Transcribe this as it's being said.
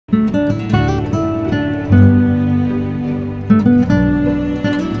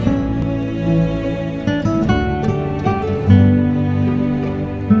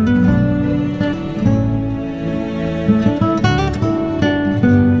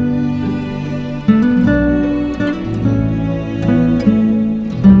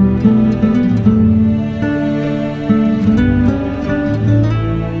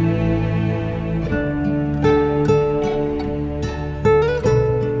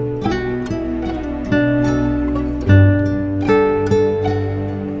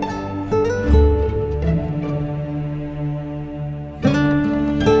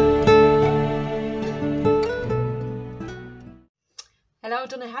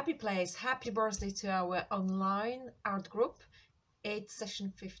Happy Place, happy birthday to our online art group. It's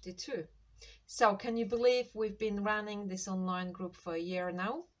session 52. So can you believe we've been running this online group for a year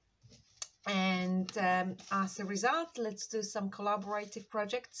now? And as a result, let's do some collaborative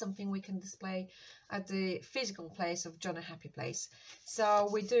projects, something we can display at the physical place of John Happy Place. So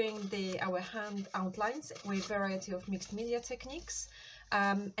we're doing our hand outlines with a variety of mixed media techniques.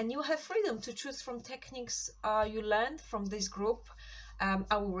 And you have freedom to choose from techniques you learned from this group.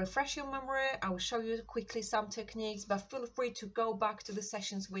 I will refresh your memory, I will show you quickly some techniques, but feel free to go back to the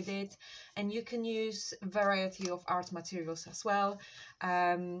sessions we did, and you can use a variety of art materials as well.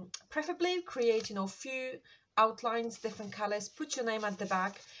 Preferably create, a few outlines, different colors, put your name at the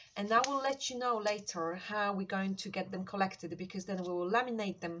back, and I will let you know later how we're going to get them collected, because then we will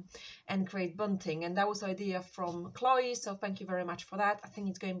laminate them and create bunting. And that was the idea from Chloe, so thank you very much for that. I think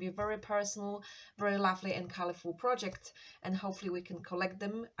it's going to be a very personal, very lovely and colorful project, and hopefully we can collect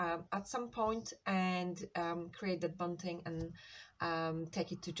them at some point and create that bunting and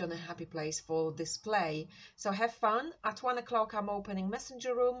take it to John Happy Place for display. So have fun. At 1 o'clock I'm opening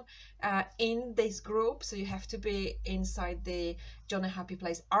messenger room in this group, so you have to be inside the John Happy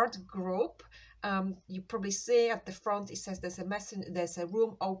Place art group. You probably see at the front it says there's a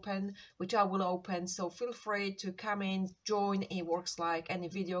room open, which I will open, so feel free to come in, join. It works like any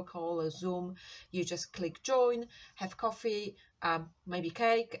video call or Zoom. You just click join, have coffee, maybe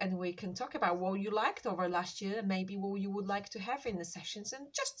cake, and we can talk about what you liked over last year, maybe what you would like to have in the sessions, and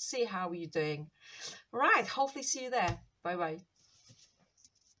just see how you're doing. Right, hopefully see you there. Bye bye.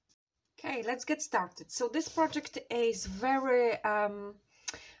 Okay, let's get started. So this project is very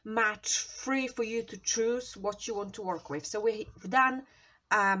much free for you to choose what you want to work with. So we've done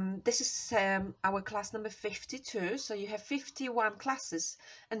this is our class number 52, so you have 51 classes,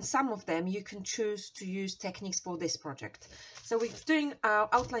 and some of them you can choose to use techniques for this project. So we're doing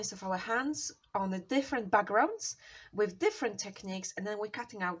outlines of our hands on the different backgrounds with different techniques, and then we're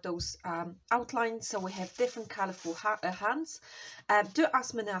cutting out those outlines, so we have different colorful hands. Do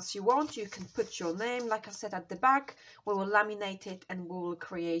as many as you want. You can put your name, like I said, at the back. We will laminate it and we will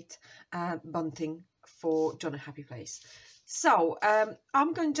create bunting for John Happy Place. So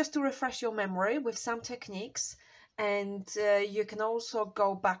I'm going just to refresh your memory with some techniques, and you can also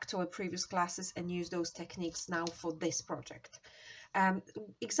go back to our previous classes and use those techniques now for this project.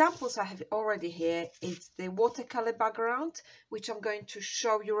 Examples I have already here is the watercolor background, which I'm going to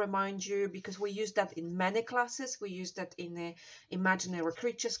show you, remind you, because we use that in many classes. We use that in the imaginary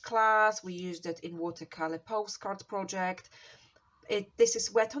creatures class, we use that in watercolor postcard project. This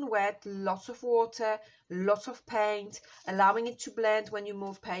is wet on wet, lots of water, lots of paint, allowing it to blend when you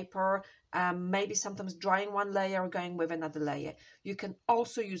move paper, maybe sometimes drying one layer or going with another layer. You can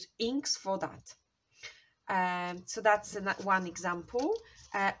also use inks for that. So that's one example.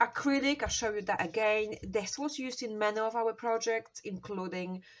 Acrylic, I'll show you that again. This was used in many of our projects,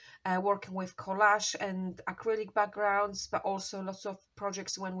 including working with collage and acrylic backgrounds, but also lots of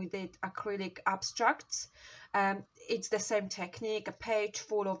projects when we did acrylic abstracts. It's the same technique, a page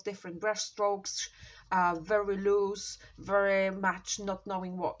full of different brush strokes, very loose, very much not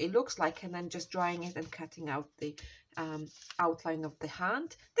knowing what it looks like, and then just drying it and cutting out the outline of the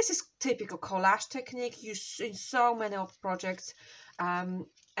hand. This is typical collage technique used in so many of projects.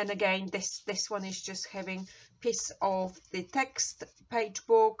 And again, this one is just having piece of the text page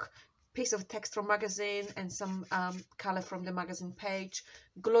book, piece of text from magazine, and some color from the magazine page.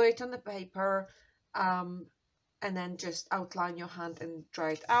 Glue it on the paper, and then just outline your hand and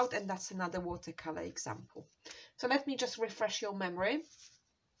dry it out. And that's another watercolor example. So let me just refresh your memory.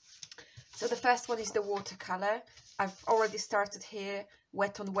 So the first one is the watercolor. I've already started here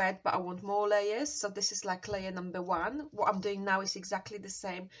wet on wet, but I want more layers. So this is like layer number 1. What I'm doing now is exactly the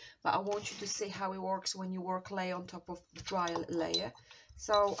same, but I want you to see how it works when you work layer on top of dry layer.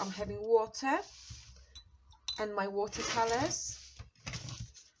 So I'm having water and my watercolors,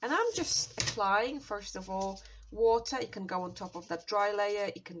 and I'm just applying, first of all, water. It can go on top of that dry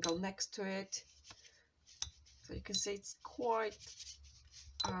layer, it can go next to it. So you can see it's quite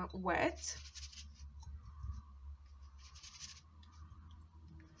wet.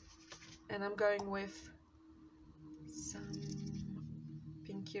 And I'm going with some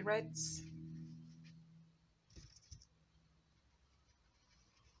pinky reds.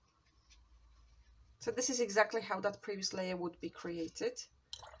 So this is exactly how that previous layer would be created.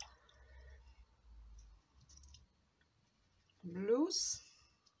 Blues,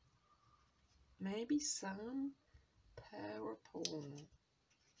 maybe some purple.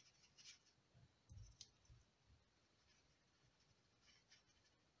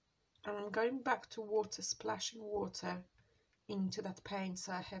 And I'm going back to water, splashing water into that paint,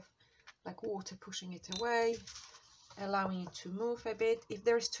 so I have like water pushing it away, allowing it to move a bit. If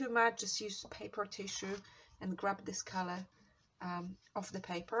there's too much, just use paper tissue and grab this color off the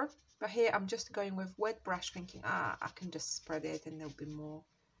paper. But here I'm just going with wet brush, thinking, I can just spread it and there'll be more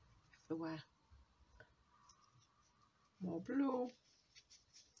everywhere. More blue.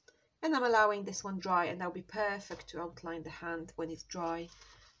 And I'm allowing this one dry, and that'll be perfect to outline the hand when it's dry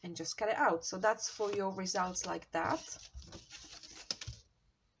and just cut it out. So that's for your results like that.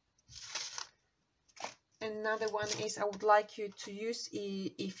 Another one is I would like you to use,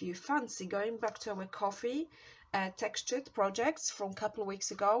 if you fancy, going back to our coffee textured projects from a couple of weeks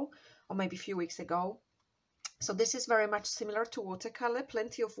ago, or maybe a few weeks ago. So this is very much similar to watercolor,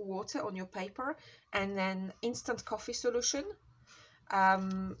 plenty of water on your paper and then instant coffee solution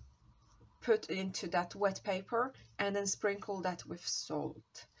put into that wet paper, and then sprinkle that with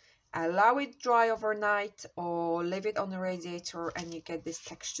salt. Allow it dry overnight or leave it on the radiator, and you get this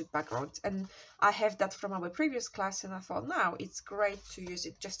textured background. And I have that from our previous class, and I thought now it's great to use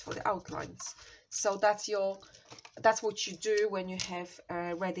it just for the outlines. So that's what you do when you have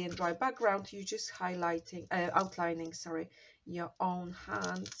a ready and dry background. You just outlining your own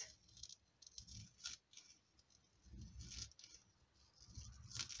hand.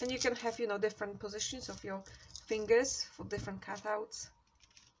 And you can have, you know, different positions of your fingers for different cutouts.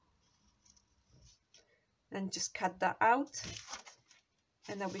 And just cut that out,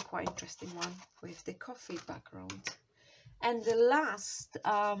 and that'll be quite interesting one with the coffee background. And the last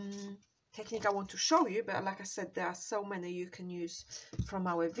technique I want to show you, but like I said, there are so many you can use from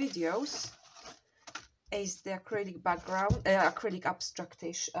our videos, is the acrylic background, acrylic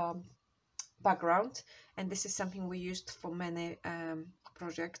abstractish background. And this is something we used for many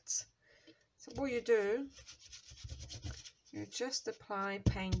projects. So what you do, you just apply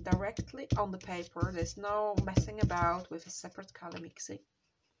paint directly on the paper. There's no messing about with a separate color mixing.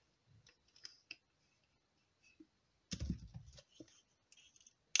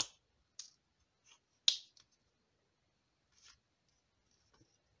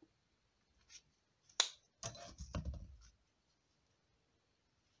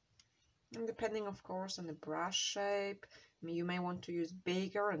 And depending, of course, on the brush shape, you may want to use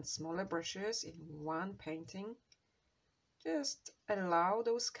bigger and smaller brushes in one painting. Just allow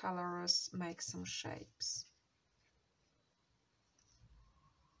those colors make some shapes.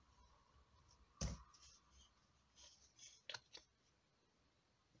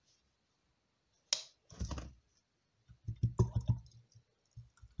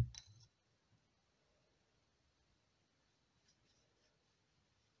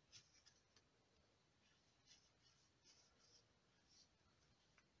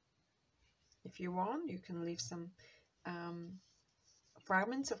 If you want, you can leave some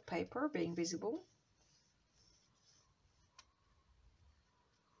fragments of paper being visible.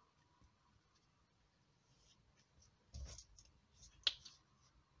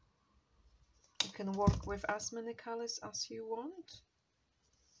 You can work with as many colors as you want.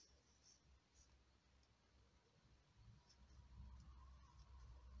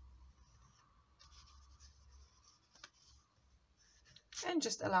 And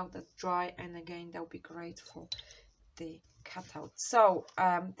just allow that dry, and again that will be great for the cutout. So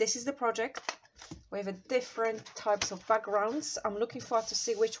this is the project. We have a different types of backgrounds. I'm looking forward to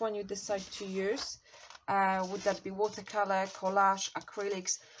see which one you decide to use. Would that be watercolor, collage,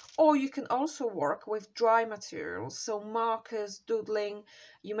 acrylics, or you can also work with dry materials, so markers, doodling.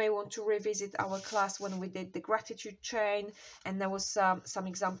 You may want to revisit our class when we did the gratitude chain, and there was some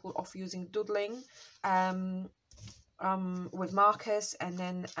example of using doodling with markers, and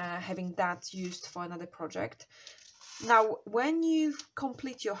then having that used for another project. Now, when you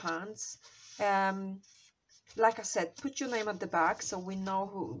complete your hands, like I said, put your name at the back so we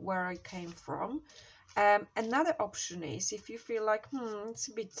know where it came from. Another option is, if you feel like it's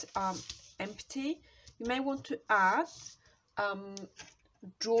a bit empty, you may want to add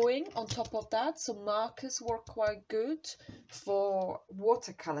drawing on top of that. So markers work quite good for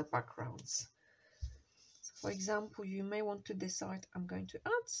watercolor backgrounds. For example, you may want to decide, I'm going to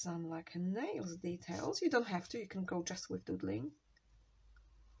add some like nails details. You don't have to, you can go just with doodling.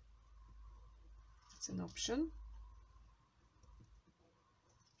 It's an option.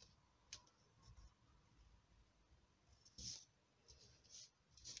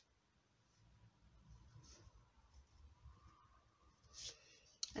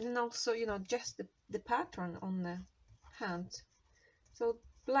 And then also, you know, just the pattern on the hand. So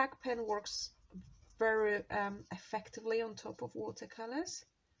black pen works very effectively on top of watercolors.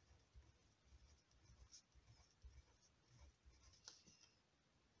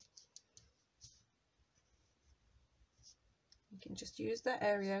 can just use that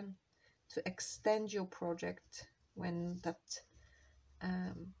area to extend your project when that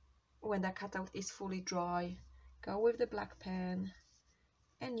cutout is fully dry. Go with the black pen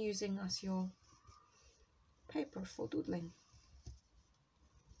and using as your paper for doodling.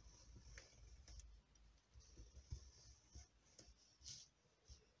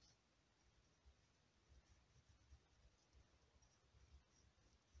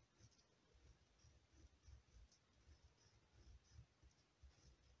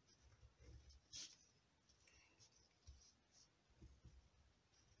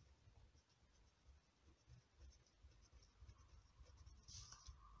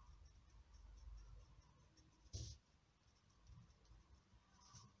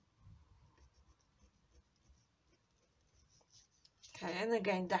 Okay, and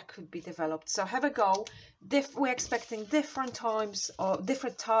again that could be developed, so have a go. We're expecting different types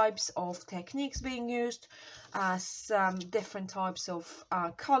of techniques being used, some different types of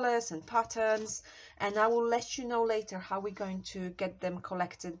colors and patterns, and I will let you know later how we're going to get them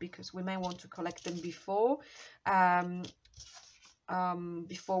collected, because we may want to collect them before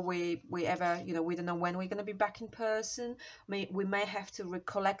we ever, you know, we don't know when we're going to be back in person. We may have to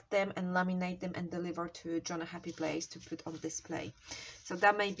recollect them and laminate them and deliver to John a Happy Place to put on display. So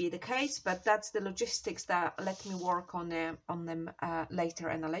that may be the case, but that's the logistics that let me work on them later,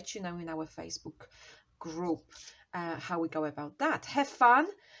 and I'll let you know in our Facebook group how we go about that. Have fun.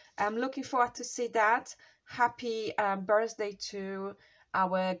 I'm looking forward to see that. Happy birthday to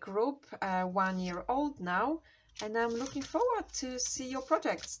our group, 1 year old now. And I'm looking forward to see your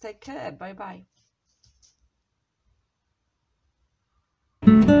projects. Take care. Bye bye.